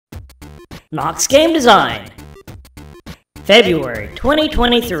Knox Game Design, February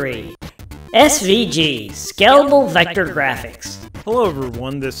 2023. SVG Scalable Vector Graphics. Hello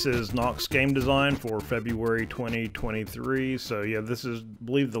everyone, this is Knox Game Design for February 2023. So yeah, this is, I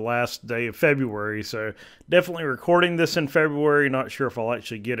believe, the last day of February. So definitely recording this in February. Not sure if I'll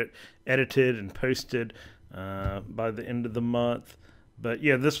actually get it edited and posted by the end of the month. But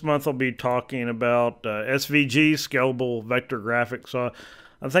yeah, this month I'll be talking about SVG Scalable Vector Graphics. So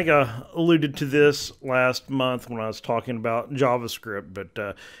I think I alluded to this last month when I was talking about JavaScript, but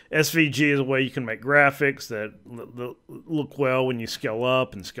SVG is a way you can make graphics that look well when you scale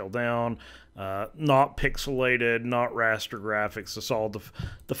up and scale down, not pixelated, not raster graphics. It's all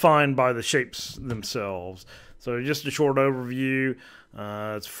defined by the shapes themselves. So just a short overview.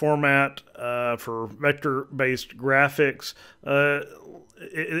 It's format for vector-based graphics.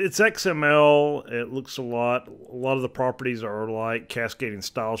 It's XML. It looks a lot of the properties are like cascading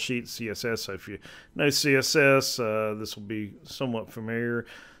style sheets, CSS. So if you know CSS, this will be somewhat familiar.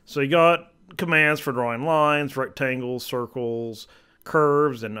 So you got commands for drawing lines, rectangles, circles,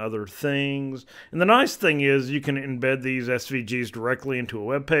 curves, and other things. And the nice thing is you can embed these SVGs directly into a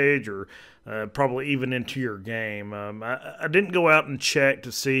web page or probably even into your game. I didn't go out and check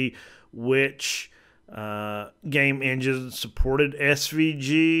to see which game engines supported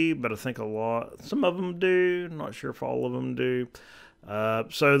SVG, but I think some of them do. Not sure if all of them do.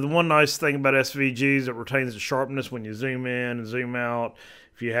 So the one nice thing about SVG is it retains the sharpness when you zoom in and zoom out.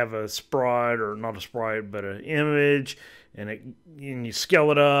 If you have a sprite, or not a sprite, but an image, and you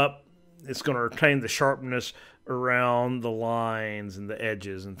scale it up, it's going to retain the sharpness around the lines and the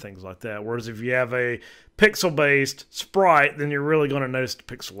edges and things like that. Whereas if you have a pixel-based sprite, then you're really going to notice the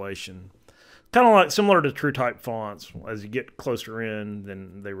pixelation. Kind of like similar to TrueType fonts. As you get closer in,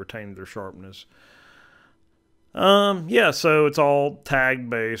 then they retain their sharpness. Yeah, so it's all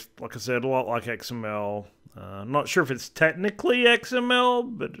tag-based. Like I said, a lot like XML. I'm not sure if it's technically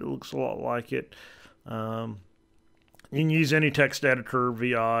XML, but it looks a lot like it. You can use any text editor,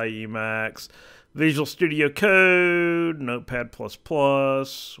 VI, Emacs, Visual Studio Code, Notepad++,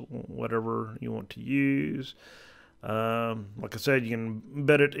 whatever you want to use. Like I said, you can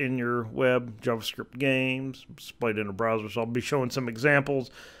embed it in your web JavaScript games, displayed in a browser. So I'll be showing some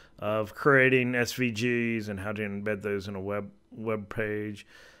examples of creating SVGs and how to embed those in a web page.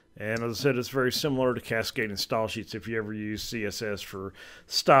 And as I said, it's very similar to cascading style sheets if you ever use CSS for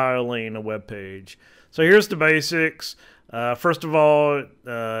styling a web page. So here's the basics. First of all,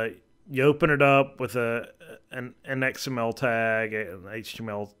 you open it up with an XML tag, an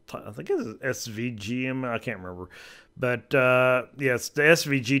HTML, I think it's SVG, I can't remember. But yeah, it's the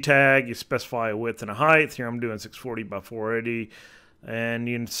SVG tag. You specify a width and a height. Here I'm doing 640 by 480. And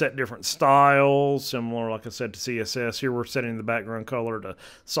you can set different styles, similar, like I said, to CSS. Here we're setting the background color to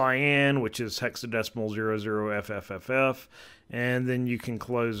cyan, which is hexadecimal 00FFFF. And then you can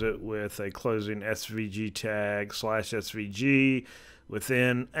close it with a closing SVG tag /SVG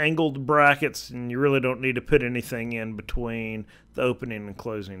within angled brackets, and you really don't need to put anything in between the opening and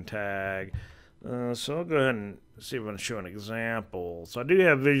closing tag. So I'll go ahead and see if I can show an example. So I do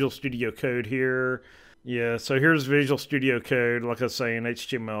have Visual Studio Code here. Yeah, so here's Visual Studio Code, like I say, an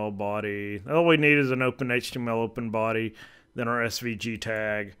HTML body. All we need is an open HTML open body, then our SVG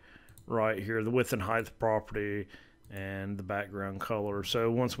tag right here, the width and height property, and the background color. So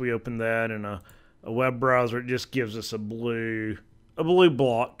once we open that in a web browser, it just gives us a blue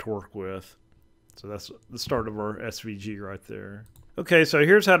block to work with. So that's the start of our SVG right there. Okay, so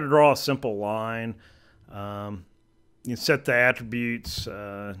here's how to draw a simple line. You set the attributes.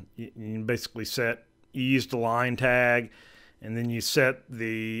 You can basically you use the line tag, and then you set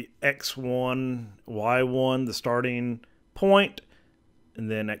the X1, Y1, the starting point,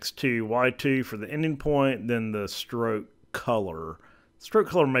 and then X2, Y2 for the ending point, then the stroke color. Stroke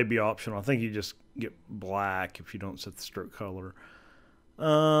color may be optional. I think you just get black if you don't set the stroke color.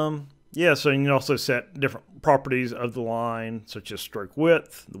 Yeah, so you can also set different properties of the line, such as stroke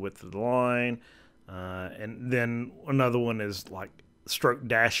width, the width of the line, and then another one is like stroke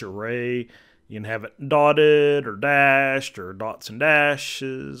dash array. You can have it dotted or dashed or dots and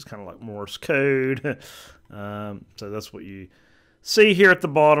dashes, kind of like Morse code. So that's what you see here at the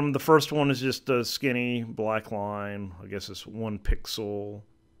bottom. The first one is just a skinny black line. I guess it's 1 pixel,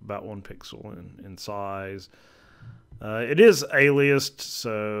 about 1 pixel in size. It is aliased,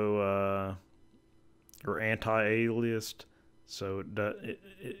 so or anti-aliased, so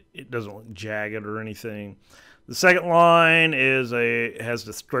it doesn't look jagged or anything. The second line has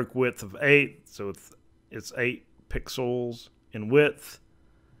the stroke width of 8, so it's 8 pixels in width.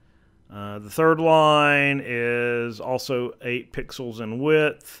 The third line is also 8 pixels in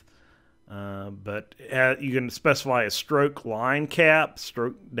width. But you can specify a stroke line cap,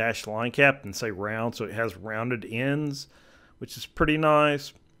 stroke dash line cap, and say round, so it has rounded ends, which is pretty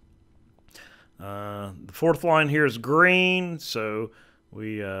nice. The fourth line here is green, so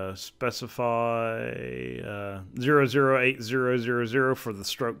we specify 008000 for the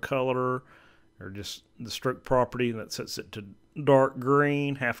stroke color, or just the stroke property. That sets it to dark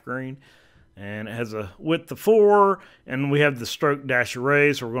green, half green. And it has a width of 4, and we have the stroke dash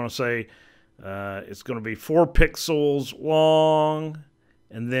array, so we're going to say it's going to be 4 pixels long,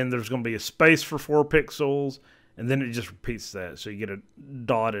 and then there's going to be a space for 4 pixels, and then it just repeats that, so you get a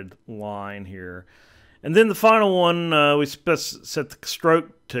dotted line here. And then the final one, we set the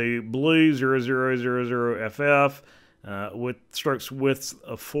stroke to blue 0000FF with strokes width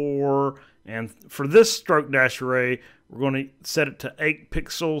of 4, and for this stroke dash array, we're going to set it to 8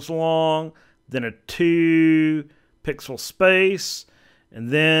 pixels long, then a 2 pixel space, and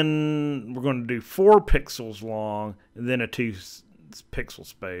then we're going to do 4 pixels long, and then a 2 pixel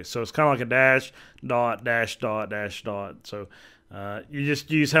space. So it's kind of like a dash, dot, dash, dot, dash, dot. So you just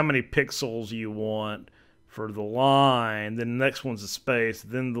use how many pixels you want for the line, then the next one's a space,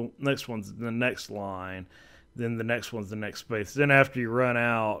 then the next one's the next line, then the next one's the next space. Then after you run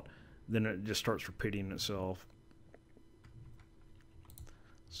out, then it just starts repeating itself.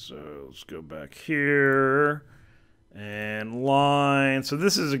 So let's go back here and line. So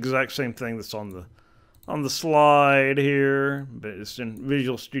this is the exact same thing that's on the slide here, but it's in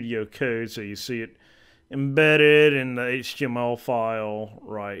Visual Studio Code, so you see it embedded in the HTML file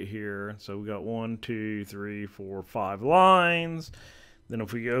right here. So we got 1, 2, 3, 4, 5 lines. Then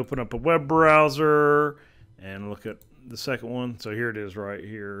if we open up a web browser and look at the second one, so here it is right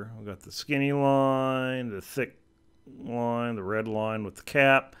here. We've got the skinny line, the thick line, the red line with the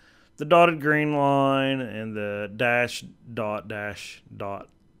cap, the dotted green line, and the dash dot dash dot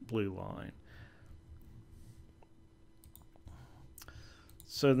blue line.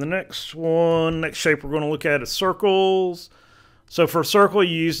 So the next shape we're going to look at is circles. So for a circle,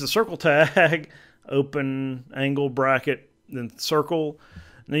 you use the circle tag, open angle bracket, then circle.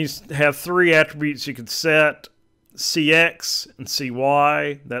 And then you have 3 attributes you can set: CX and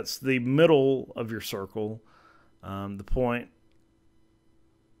CY. That's the middle of your circle. The point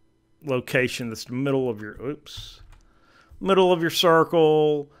location, that's the middle of your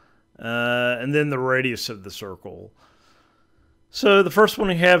circle, and then the radius of the circle. So the first one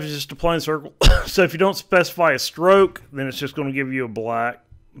we have is just a plain circle. So if you don't specify a stroke, then it's just going to give you a black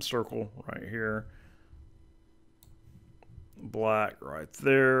circle right here. Black right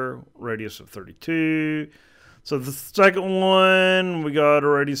there, radius of 32. So the second one, we got a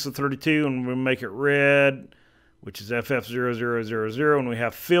radius of 32, and we make it red, which is FF0000, and we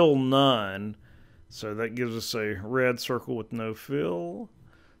have fill none. So that gives us a red circle with no fill.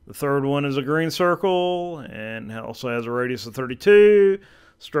 The third one is a green circle, and it also has a radius of 32.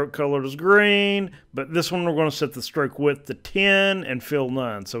 Stroke color is green, but this one we're going to set the stroke width to 10 and fill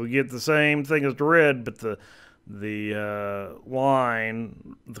none. So we get the same thing as the red, but the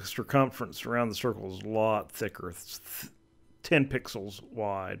line, the circumference around the circle is a lot thicker. It's 10 pixels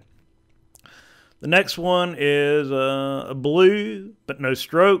wide. The next one is a blue, but no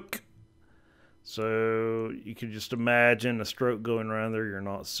stroke. So you can just imagine a stroke going around there. You're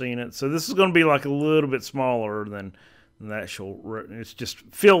not seeing it. So this is going to be like a little bit smaller than the actual. It's just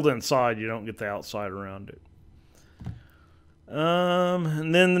filled inside. You don't get the outside around it.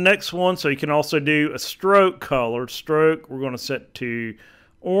 And then the next one, so you can also do a stroke color. Stroke, we're going to set to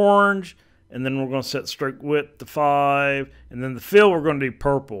orange, and then we're going to set stroke width to 5, and then the fill we're going to do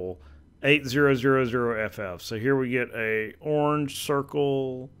purple, 8000FF. So here we get a orange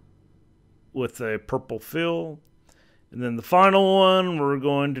circle with a purple fill. And then the final one, we're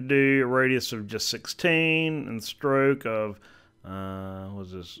going to do a radius of just 16 and stroke of,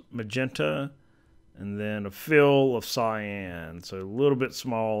 what's this, magenta, and then a fill of cyan. So a little bit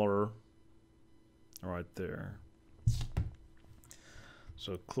smaller right there.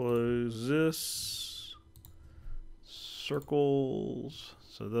 So close this, circles.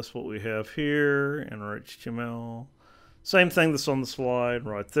 So that's what we have here in our HTML. Same thing that's on the slide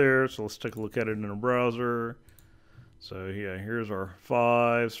right there. So let's take a look at it in a browser. So yeah, here's our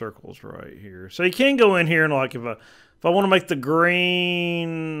 5 circles right here. So you can go in here and, like, if I want to make the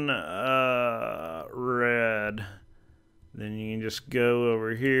green red, then you can just go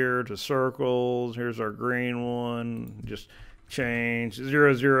over here to circles. Here's our green one. Just change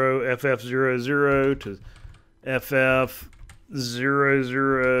 00FF00 to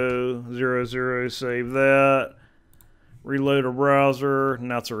FF0000. Save that. Reload our browser.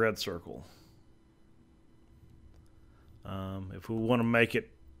 Now it's a red circle. If we want to make it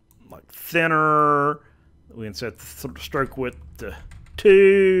like thinner. We can set the stroke width to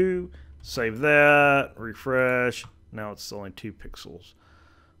 2. Save that. Refresh. Now it's only 2 pixels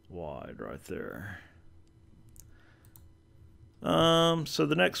wide right there. So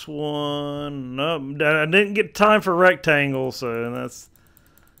the next one, no, I didn't get time for rectangle, so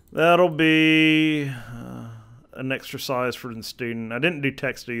that'll be an exercise for the student. I didn't do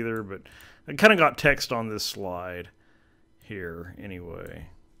text either, but I kind of got text on this slide here anyway.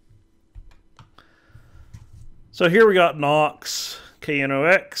 So here we got Knox,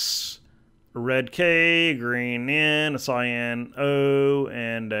 K-N-O-X, a red K, a green N, a cyan O,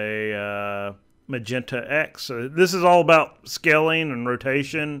 and a magenta X. So this is all about scaling and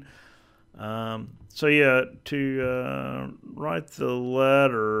rotation. So yeah, to write the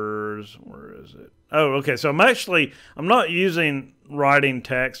letters, where is it? Oh, okay. So I'm not using writing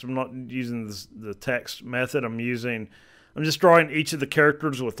text. I'm not using the text method. I'm just drawing each of the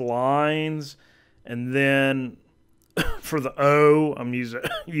characters with lines, and then for the O, I'm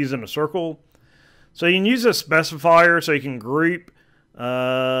using a circle. So you can use a specifier so you can group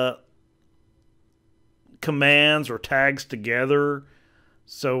commands or tags together.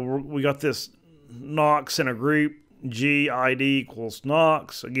 So we got this Knox in a group, G ID equals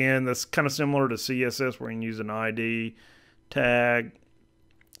Knox. Again, that's kind of similar to CSS where you can use an ID tag.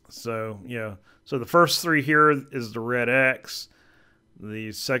 So yeah, so the first 3 here is the red X.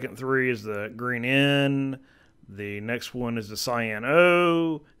 The second 3 is the green N. The next one is the cyan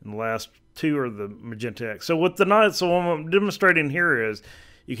O, and the last 2 are the magenta X. So what I'm demonstrating here is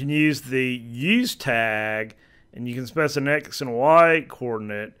you can use the use tag, and you can specify an X and Y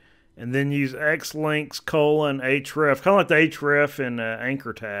coordinate, and then use X links colon href, kind of like the href in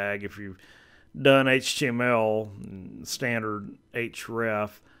anchor tag. If you've done HTML, standard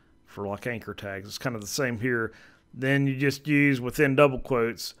href for like anchor tags, it's kind of the same here. Then you just use within double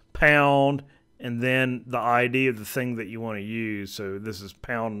quotes pound and then the ID of the thing that you want to use. So this is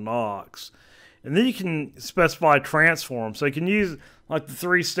pound Knox. And then you can specify transforms. So you can use like the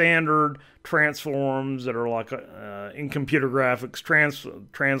 3 standard transforms that are like in computer graphics,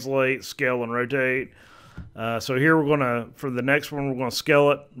 translate, scale, and rotate. So here we're going to, for the next one, we're going to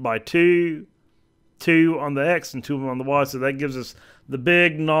scale it by 2 on the X and 2 on the Y. So that gives us the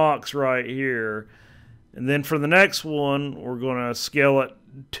big Knox right here. And then for the next one, we're going to scale it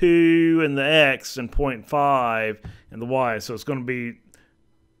 2 in the X and 0.5 in the Y. So it's going to be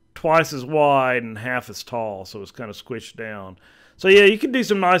twice as wide and half as tall, so it's kind of squished down. So yeah, you can do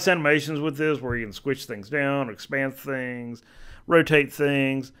some nice animations with this where you can squish things down, expand things, rotate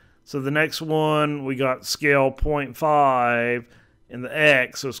things. So the next one, we got scale 0.5 in the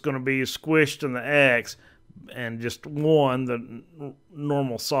X, so it's going to be squished in the X and just 1, the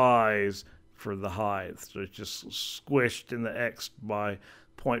normal size for the height. So it's just squished in the X by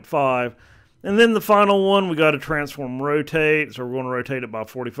 0.5. And then the final one, we got to transform rotate. So we're going to rotate it by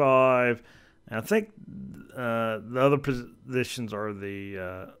 45. And I think the other positions are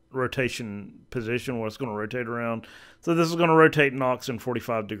the rotation position, where it's going to rotate around. So this is going to rotate Knox in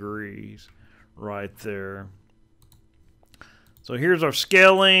 45 degrees right there. So here's our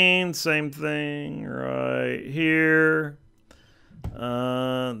scaling, same thing right here.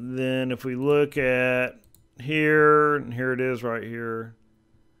 Then if we look at here, and here it is right here.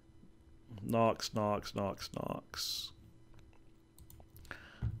 Knox, Knox, Knox, Knox.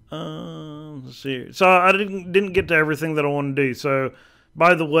 Let's see. So I didn't get to everything that I want to do. So,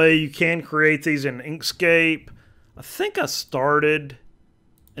 by the way, you can create these in Inkscape. I think I started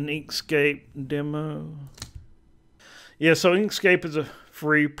an Inkscape demo. Yeah, so Inkscape is a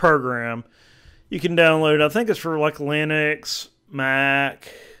free program you can download. I think it's for like Linux, Mac,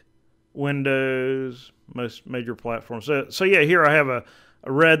 Windows, most major platforms. So yeah, here I have a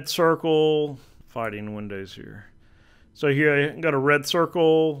red circle, fighting Windows here. So here I got a red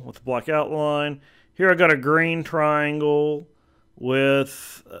circle with a black outline. Here I got a green triangle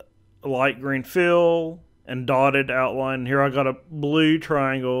with a light green fill and dotted outline. Here I got a blue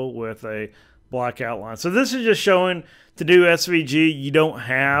triangle with a black outline. So this is just showing to do SVG, you don't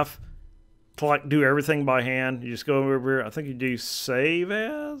have to like do everything by hand. You just go over here. I think you do save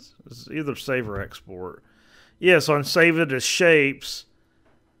as. It's either save or export. Yeah, so I'm saving it as shapes.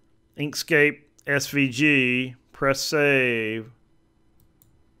 Inkscape SVG. Press save.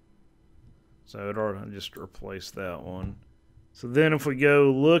 So it already just replaced that one. So then if we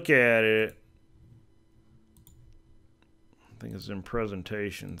go look at it, I think it's in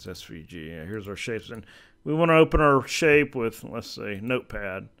presentations, SVG. Yeah, here's our shapes. And we want to open our shape with, let's say,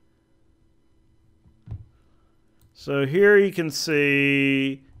 Notepad. So here you can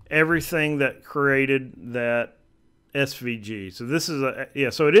see everything that created that SVG. So this is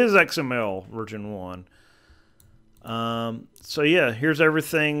so it is XML version 1. So yeah, here's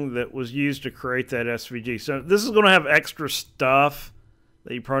everything that was used to create that SVG. So this is going to have extra stuff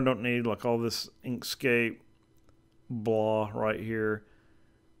that you probably don't need, like all this Inkscape blah right here,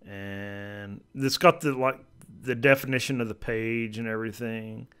 and this got the definition of the page and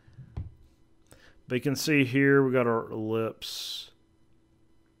everything. But you can see here we got our ellipse,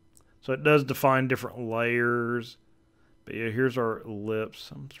 so it does define different layers. But yeah, here's our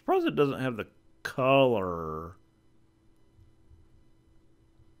ellipse. I'm surprised it doesn't have the color.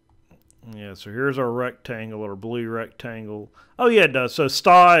 Yeah, so here's our rectangle, our blue rectangle. Oh yeah, it does. So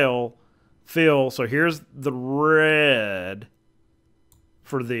style, fill. So here's the red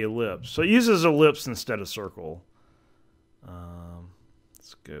for the ellipse. So it uses ellipse instead of circle.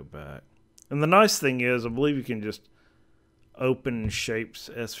 Let's go back. And the nice thing is, I believe you can just open Shapes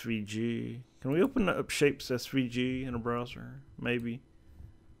SVG. Can we open up Shapes SVG in a browser? Maybe.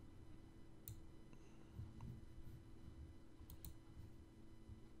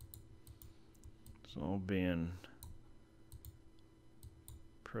 So I'll be in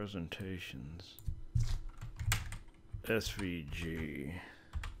presentations, SVG,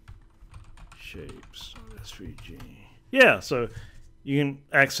 Shapes, SVG. Yeah, so you can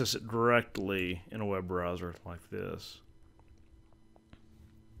access it directly in a web browser like this.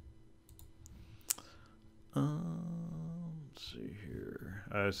 Let's see here.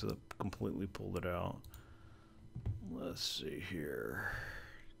 I just completely pulled it out. Let's see here.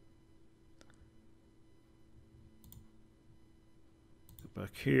 Go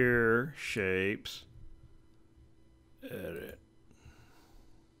back here, Shapes, edit.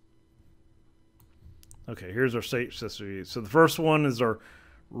 Okay, here's our Shapes SVG. So the first one is our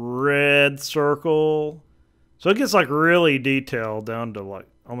red circle. So it gets like really detailed down to like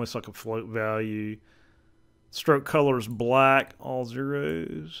almost like a float value. Stroke color is black, all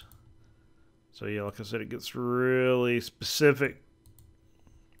zeros. So yeah, like I said, it gets really specific.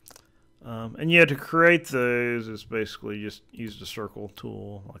 And yeah, to create those is basically just use the circle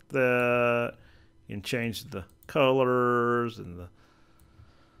tool like that. You can change the colors and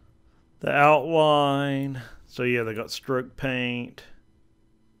the outline. So yeah, they got stroke paint.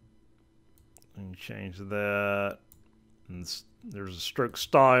 And change that. And there's a stroke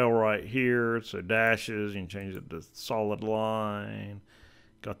style right here. So dashes, you can change it to solid line.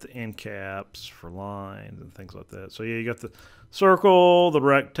 Got the end caps for lines and things like that. So yeah, you got the circle, the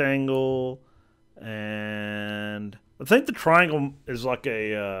rectangle, and I think the triangle is like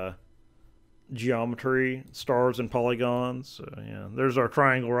a geometry, stars and polygons. So yeah, there's our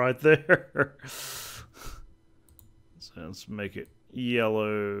triangle right there. So let's make it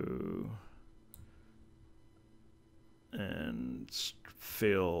yellow and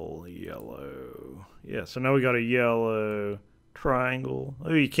fill yellow. Yeah, so now we got a yellow triangle.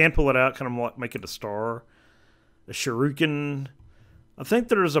 Oh, you can pull it out, kind of like make it a star. A shuriken. I think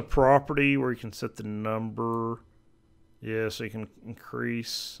there's a property where you can set the number. Yeah, so you can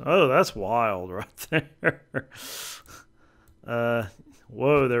increase. Oh, that's wild right there.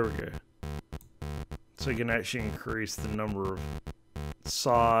 Whoa, there we go. So you can actually increase the number of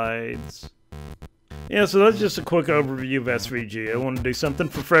sides. Yeah, so that's just a quick overview of SVG. I want to do something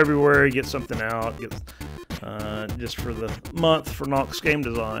for February, get something out, just for the month for Knox game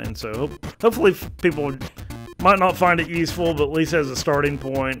design. So hopefully people might not find it useful, but at least as a starting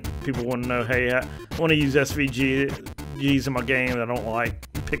point, people want to know, hey, I want to use SVGs in my game. I don't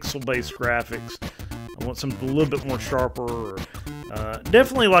like pixel-based graphics. I want something a little bit more sharper.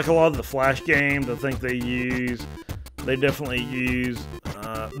 Definitely like a lot of the Flash games, I think they definitely use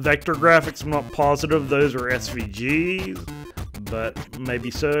vector graphics. I'm not positive those are SVGs, but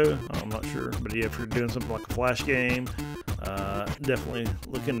maybe so. I'm not sure. But yeah, if you're doing something like a Flash game, definitely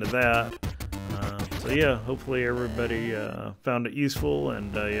look into that. So yeah, hopefully everybody found it useful,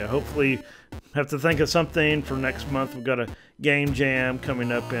 and yeah, hopefully have to think of something for next month. We've got a game jam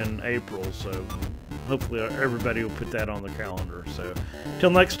coming up in April, so hopefully everybody will put that on the calendar. So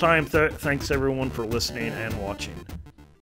till next time, thanks everyone for listening and watching.